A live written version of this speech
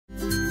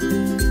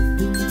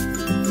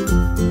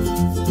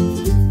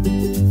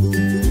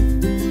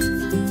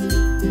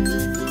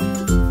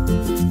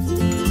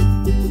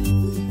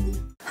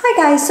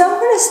so I'm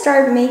gonna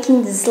start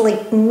making this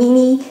like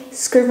mini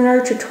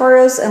Scrivener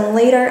tutorials, and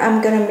later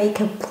I'm gonna make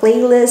a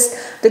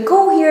playlist. The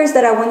goal here is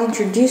that I want to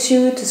introduce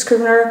you to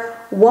Scrivener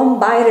one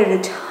bite at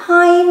a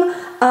time.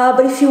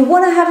 But if you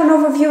want to have an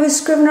overview of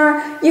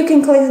Scrivener, you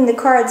can click on the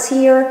cards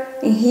here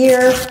and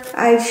here.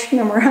 I should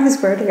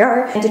memorize where they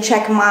are, and to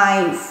check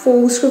my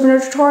full Scrivener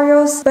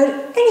tutorials. But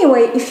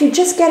anyway, if you're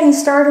just getting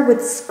started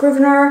with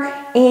Scrivener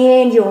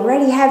and you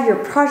already have your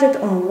project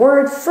on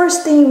Word,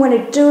 first thing you want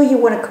to do, you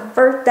want to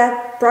convert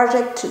that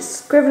project to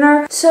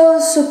Scrivener. So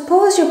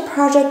suppose your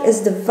project is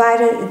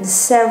divided into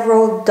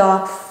several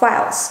doc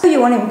files. So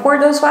you want to import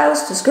those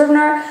files to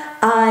Scrivener,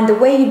 and the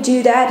way you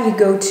do that, you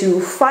go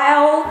to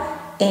File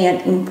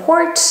and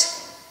Import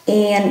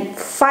and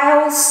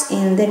Files,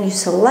 and then you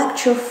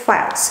select your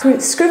files.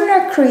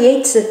 Scrivener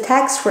creates the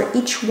text for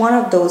each one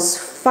of those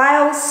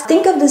files.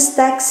 Think of these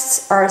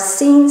texts are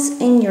scenes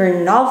in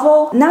your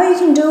novel. Now you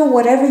can do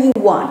whatever you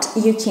want.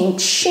 You can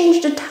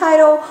change the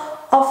title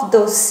of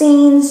those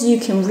scenes, you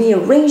can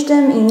rearrange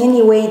them in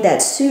any way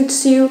that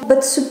suits you.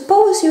 But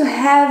suppose you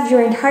have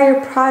your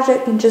entire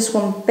project in just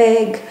one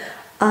big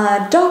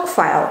doc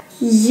file.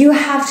 You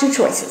have two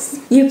choices.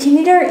 You can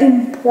either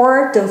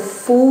import the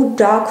full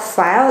doc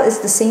file. It's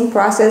the same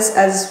process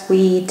as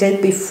we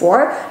did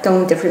before. The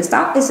only difference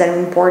now is that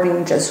I'm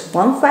importing just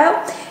one file.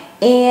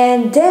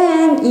 And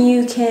then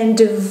you can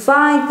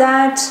divide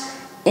that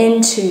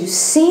into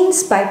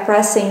scenes by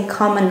pressing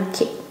Command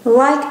K.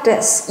 Like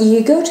this.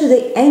 You go to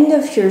the end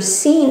of your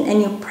scene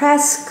and you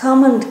press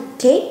Command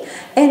K,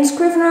 and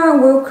Scrivener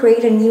will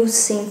create a new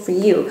scene for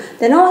you.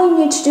 Then all you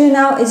need to do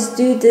now is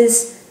do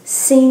this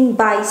scene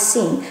by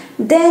scene.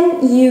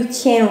 Then you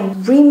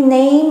can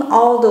rename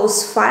all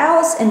those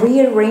files and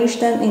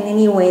rearrange them in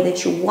any way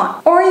that you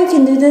want. Or you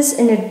can do this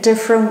in a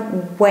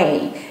different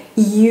way.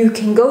 You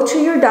can go to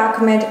your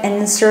document and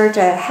insert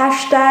a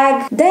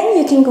hashtag. Then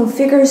you can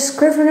configure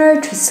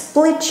Scrivener to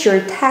split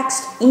your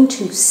text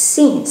into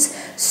scenes.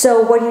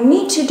 So what you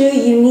need to do,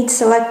 you need to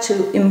select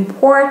to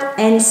import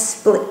and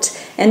split.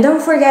 And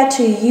don't forget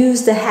to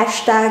use the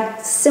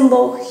hashtag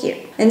symbol here.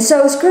 And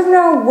so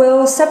Scrivener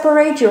will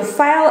separate your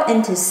file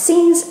into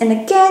scenes, and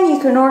again,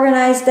 you can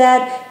organize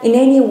that in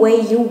any way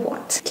you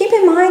want. Keep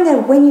in mind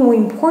that when you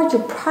import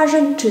your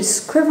project to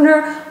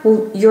Scrivener,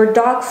 your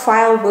doc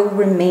file will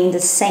remain the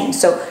same.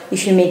 So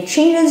if you make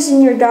changes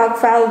in your doc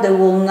file, they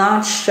will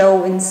not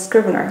show in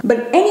Scrivener.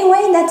 But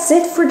anyway, that's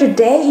it for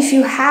today. If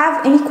you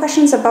have any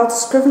questions about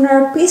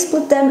Scrivener, please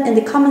put them in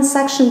the comment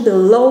section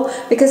below,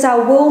 because I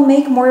will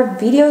make more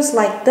videos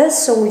like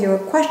this, so your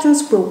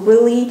questions will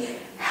really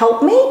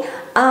help me.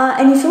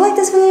 And if you like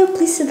this video,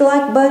 please hit the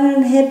like button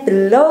and hit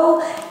below.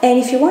 And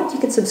if you want, you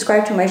can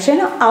subscribe to my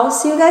channel. I'll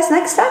see you guys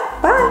next time.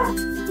 Bye!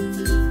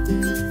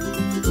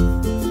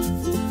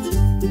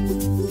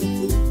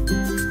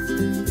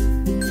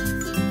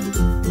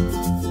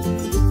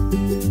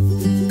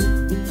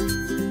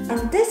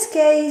 In this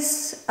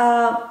case,